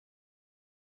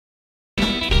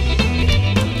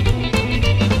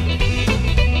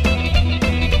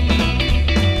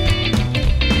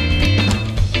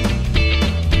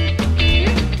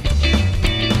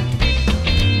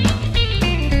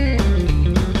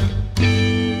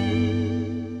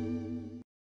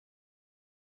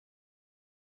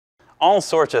all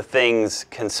sorts of things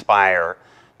conspire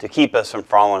to keep us from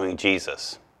following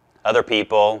Jesus. Other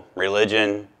people,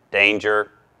 religion,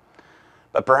 danger.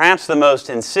 But perhaps the most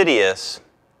insidious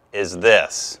is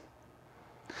this.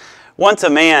 Once a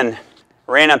man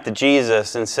ran up to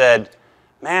Jesus and said,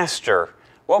 "Master,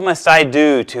 what must I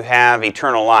do to have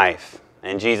eternal life?"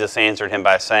 And Jesus answered him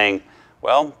by saying,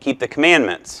 "Well, keep the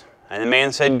commandments." And the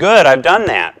man said, "Good, I've done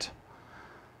that."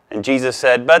 And Jesus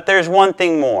said, "But there's one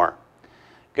thing more.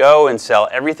 Go and sell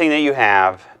everything that you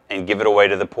have and give it away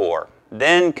to the poor.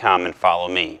 Then come and follow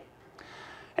me."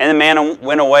 And the man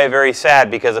went away very sad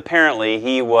because apparently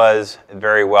he was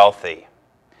very wealthy.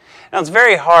 Now it's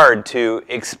very hard to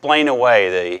explain away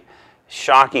the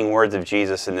shocking words of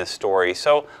Jesus in this story.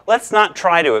 So let's not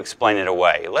try to explain it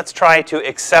away. Let's try to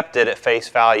accept it at face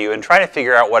value and try to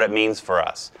figure out what it means for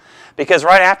us. Because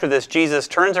right after this, Jesus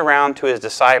turns around to his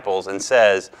disciples and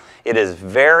says, "It is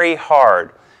very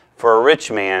hard for a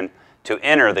rich man to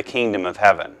enter the kingdom of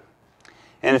heaven."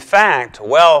 In fact,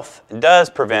 wealth does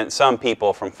prevent some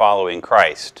people from following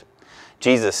Christ.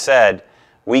 Jesus said,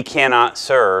 we cannot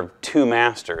serve two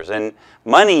masters, and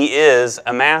money is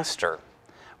a master.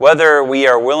 Whether we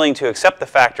are willing to accept the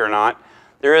fact or not,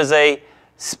 there is a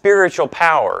spiritual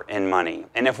power in money.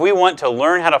 And if we want to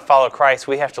learn how to follow Christ,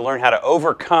 we have to learn how to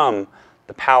overcome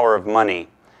the power of money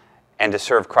and to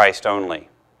serve Christ only.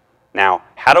 Now,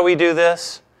 how do we do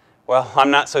this? Well, I'm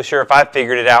not so sure if I've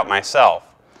figured it out myself.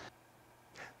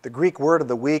 The Greek word of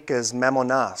the week is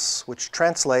memonas, which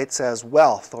translates as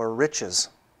wealth or riches.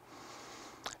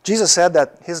 Jesus said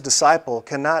that his disciple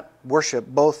cannot worship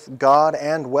both God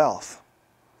and wealth.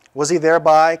 Was he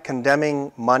thereby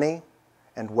condemning money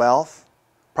and wealth,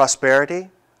 prosperity,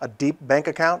 a deep bank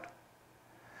account?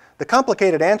 The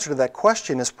complicated answer to that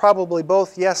question is probably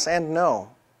both yes and no.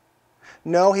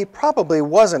 No, he probably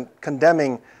wasn't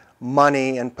condemning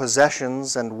money and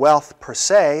possessions and wealth per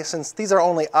se, since these are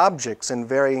only objects in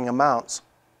varying amounts.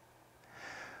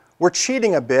 We're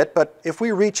cheating a bit, but if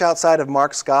we reach outside of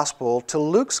Mark's gospel to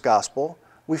Luke's gospel,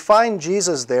 we find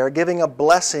Jesus there giving a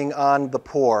blessing on the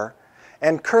poor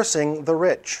and cursing the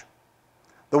rich.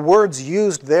 The words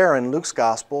used there in Luke's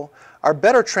gospel are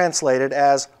better translated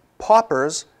as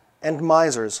paupers and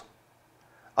misers.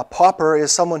 A pauper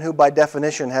is someone who by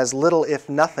definition has little if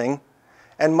nothing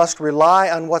and must rely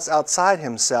on what's outside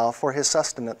himself for his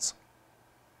sustenance.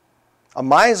 A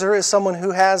miser is someone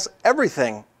who has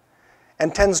everything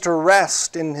and tends to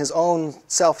rest in his own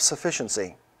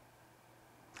self-sufficiency.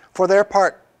 For their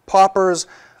part, paupers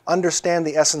understand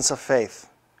the essence of faith,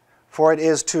 for it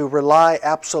is to rely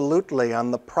absolutely on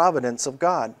the providence of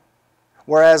God,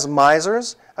 whereas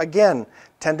misers, again,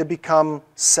 tend to become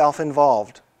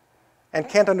self-involved and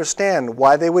can't understand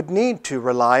why they would need to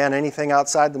rely on anything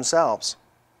outside themselves.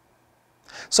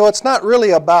 So it's not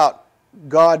really about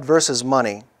God versus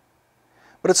money,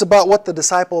 but it's about what the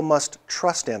disciple must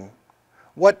trust in,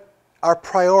 what our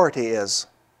priority is.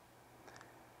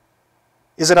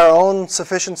 Is it our own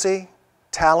sufficiency,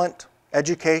 talent,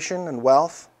 education, and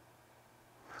wealth?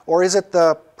 Or is it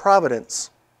the providence,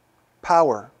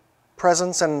 power,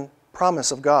 presence, and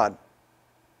promise of God?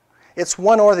 It's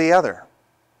one or the other.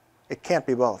 It can't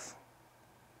be both.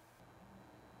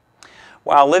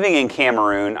 While living in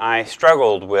Cameroon, I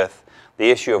struggled with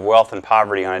the issue of wealth and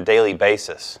poverty on a daily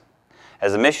basis.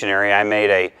 As a missionary, I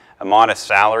made a modest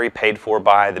salary paid for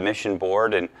by the mission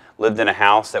board and lived in a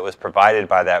house that was provided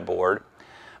by that board.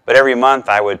 But every month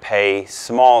I would pay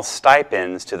small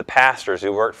stipends to the pastors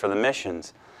who worked for the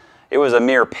missions. It was a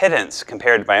mere pittance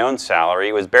compared to my own salary.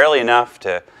 It was barely enough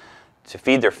to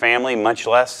feed their family, much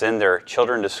less send their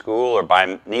children to school or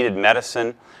buy needed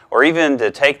medicine, or even to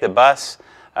take the bus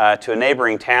to a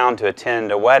neighboring town to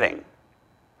attend a wedding.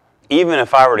 Even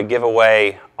if I were to give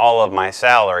away all of my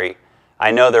salary,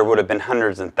 I know there would have been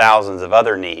hundreds and thousands of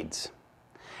other needs.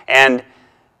 And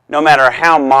no matter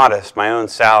how modest my own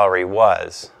salary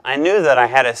was, I knew that I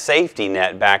had a safety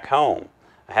net back home.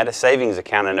 I had a savings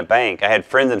account in a bank. I had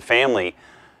friends and family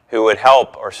who would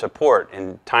help or support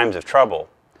in times of trouble.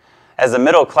 As a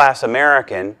middle-class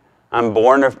American, I'm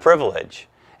born of privilege.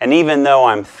 And even though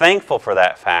I'm thankful for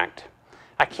that fact,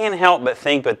 I can't help but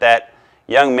think that that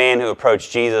young man who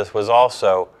approached Jesus was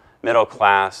also middle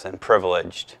class and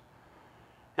privileged.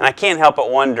 And I can't help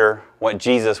but wonder what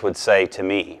Jesus would say to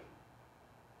me.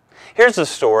 Here's the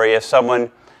story of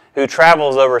someone who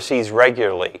travels overseas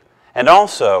regularly and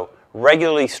also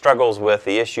regularly struggles with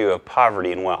the issue of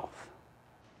poverty and wealth.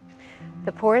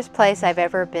 The poorest place I've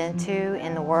ever been to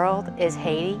in the world is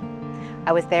Haiti.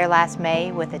 I was there last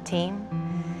May with a team,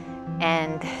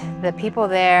 and the people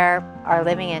there are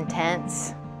living in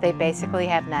tents. They basically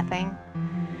have nothing.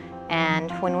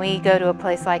 And when we go to a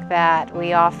place like that,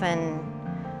 we often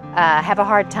have a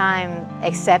hard time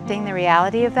accepting the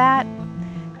reality of that,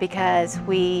 because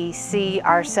we see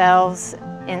ourselves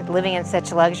living in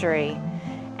such luxury,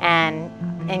 and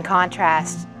in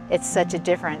contrast, it's such a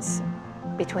difference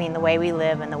between the way we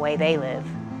live and the way they live.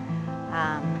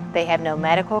 They have no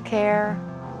medical care,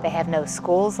 they have no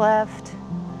schools left,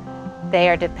 they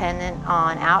are dependent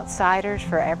on outsiders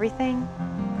for everything.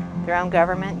 Their own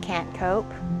government can't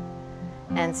cope.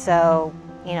 And so,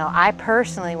 you know, I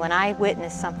personally, when I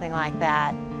witness something like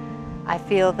that, I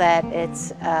feel that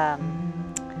it's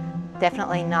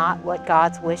definitely not what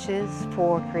God's wishes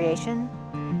for creation,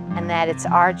 and that it's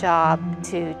our job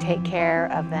to take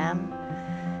care of them.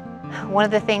 One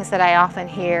of the things that I often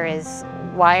hear is,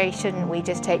 why shouldn't we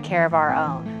just take care of our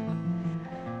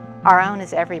own? Our own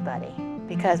is everybody,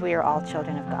 because we are all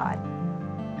children of God.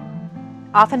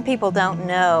 Often people don't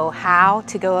know how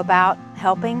to go about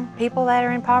helping people that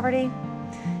are in poverty,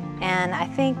 and I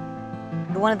think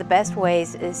one of the best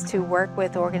ways is to work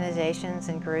with organizations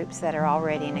and groups that are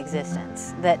already in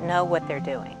existence, that know what they're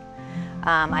doing.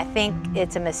 I think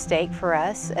it's a mistake for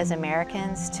us as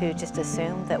Americans to just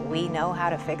assume that we know how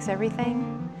to fix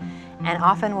everything. And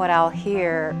often what I'll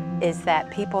hear is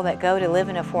that people that go to live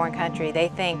in a foreign country, they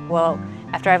think, well,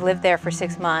 after I've lived there for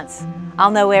 6 months, I'll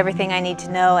know everything I need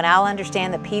to know, and I'll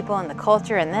understand the people and the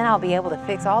culture, and then I'll be able to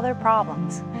fix all their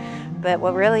problems. But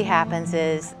what really happens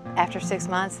is, after 6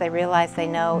 months, they realize they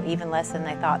know even less than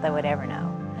they thought they would ever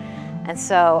know. And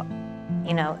so,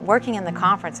 you know, working in the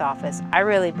conference office, I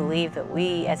really believe that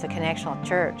we as a connectional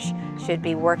church should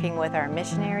be working with our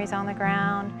missionaries on the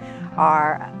ground,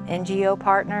 our NGO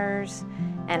partners,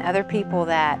 and other people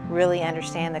that really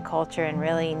understand the culture and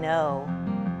really know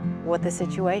what the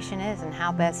situation is and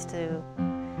how best to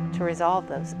resolve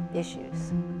those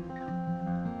issues.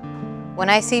 When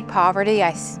I see poverty,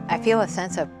 I feel a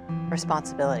sense of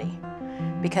responsibility,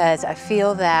 because I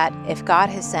feel that if God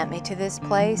has sent me to this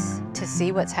place to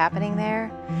see what's happening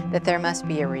there, that there must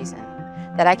be a reason.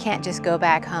 That I can't just go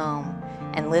back home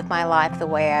and live my life the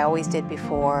way I always did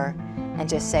before and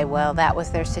just say, well, that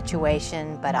was their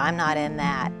situation, but I'm not in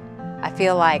that. I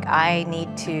feel like I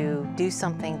need to do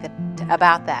something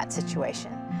about that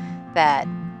situation, that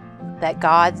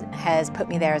God has put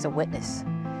me there as a witness.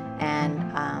 And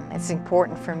it's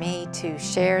important for me to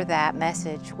share that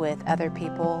message with other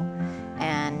people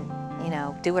and, you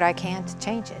know, do what I can to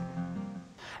change it.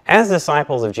 As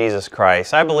disciples of Jesus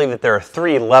Christ, I believe that there are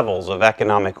 3 levels of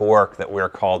economic work that we're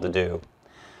called to do.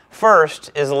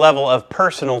 First is a level of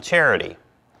personal charity.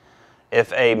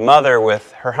 If a mother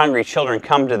with her hungry children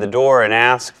come to the door and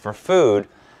ask for food,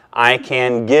 I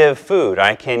can give food,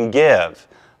 I can give,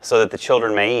 so that the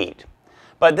children may eat.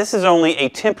 But this is only a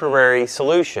temporary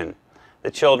solution.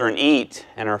 The children eat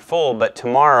and are full, but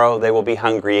tomorrow they will be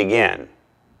hungry again.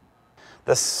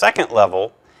 The second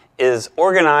level is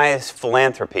organized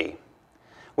philanthropy.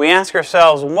 We ask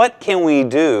ourselves, what can we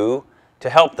do to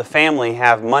help the family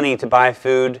have money to buy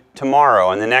food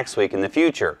tomorrow and the next week and the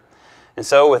future? And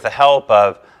so with the help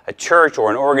of a church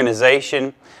or an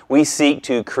organization, we seek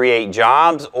to create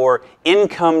jobs or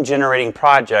income-generating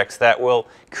projects that will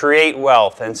create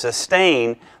wealth and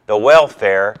sustain the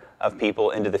welfare of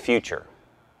people into the future.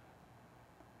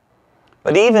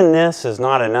 But even this is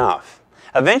not enough.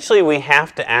 Eventually we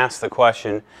have to ask the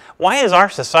question, why is our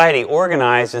society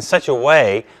organized in such a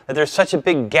way that there's such a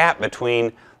big gap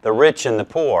between the rich and the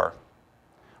poor?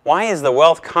 Why is the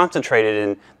wealth concentrated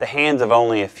in the hands of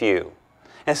only a few?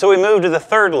 And so we move to the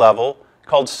third level,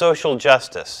 called social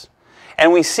justice.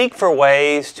 And we seek for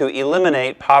ways to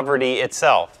eliminate poverty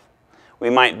itself.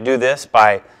 We might do this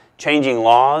by changing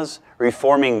laws,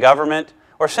 reforming government,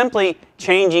 or simply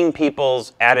changing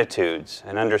people's attitudes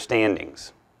and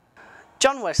understandings.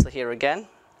 John Wesley here again.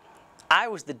 I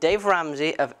was the Dave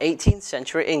Ramsey of 18th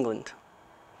century England.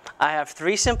 I have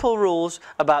 3 simple rules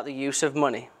about the use of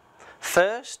money.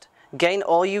 First, gain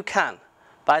all you can.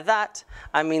 By that,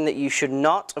 I mean that you should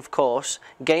not, of course,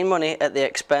 gain money at the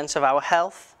expense of our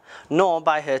health, nor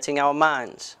by hurting our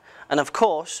minds. And of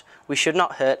course, we should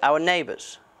not hurt our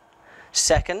neighbours.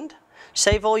 Second,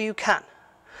 save all you can.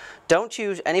 Don't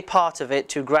use any part of it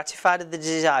to gratify the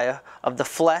desire of the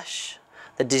flesh,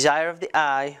 the desire of the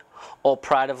eye, or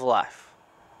pride of life.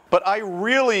 But I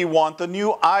really want the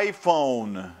new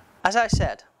iPhone. As I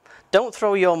said, don't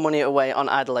throw your money away on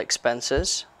idle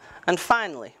expenses. And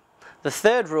finally, the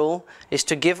third rule is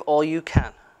to give all you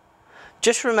can.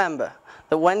 Just remember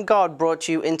that when God brought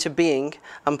you into being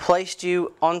and placed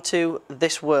you onto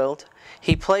this world,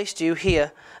 He placed you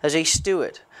here as a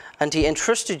steward, and He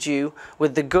entrusted you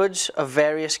with the goods of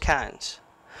various kinds.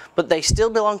 But they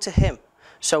still belong to Him,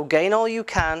 So gain all you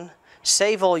can,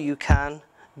 save all you can,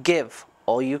 give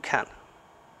all you can.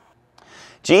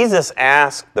 Jesus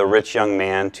asked the rich young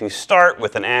man to start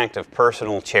with an act of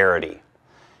personal charity.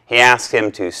 He asked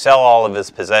him to sell all of his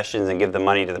possessions and give the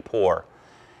money to the poor.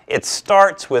 It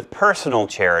starts with personal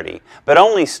charity, but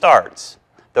only starts.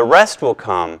 The rest will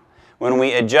come when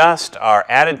we adjust our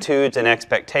attitudes and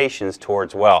expectations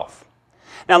towards wealth.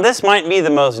 Now, this might be the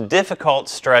most difficult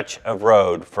stretch of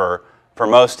road for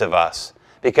most of us,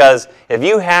 because if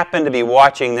you happen to be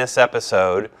watching this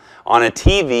episode on a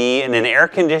TV in an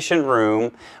air-conditioned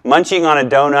room, munching on a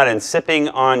donut and sipping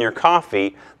on your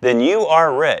coffee, then you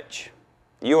are rich.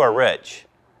 You are rich.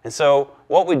 And so,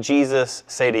 what would Jesus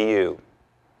say to you?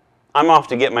 I'm off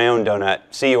to get my own donut.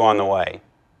 See you on the way.